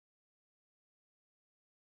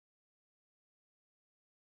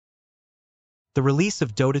The release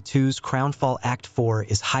of Dota 2's Crownfall Act 4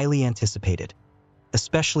 is highly anticipated,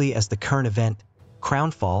 especially as the current event,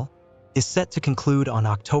 Crownfall, is set to conclude on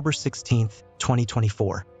October 16,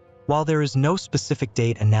 2024. While there is no specific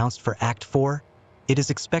date announced for Act 4, it is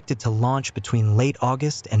expected to launch between late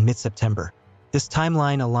August and mid-September. This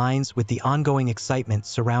timeline aligns with the ongoing excitement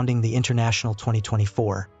surrounding the International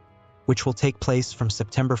 2024, which will take place from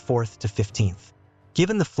September 4th to 15th.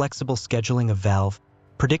 Given the flexible scheduling of Valve,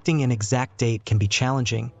 predicting an exact date can be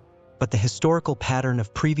challenging, but the historical pattern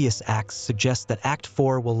of previous acts suggests that Act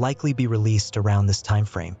 4 will likely be released around this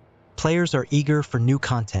timeframe. Players are eager for new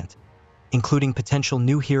content, including potential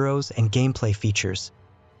new heroes and gameplay features,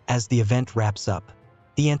 as the event wraps up.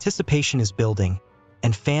 The anticipation is building,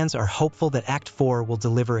 and fans are hopeful that Act 4 will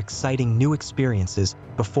deliver exciting new experiences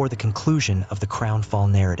before the conclusion of the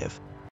Crownfall narrative.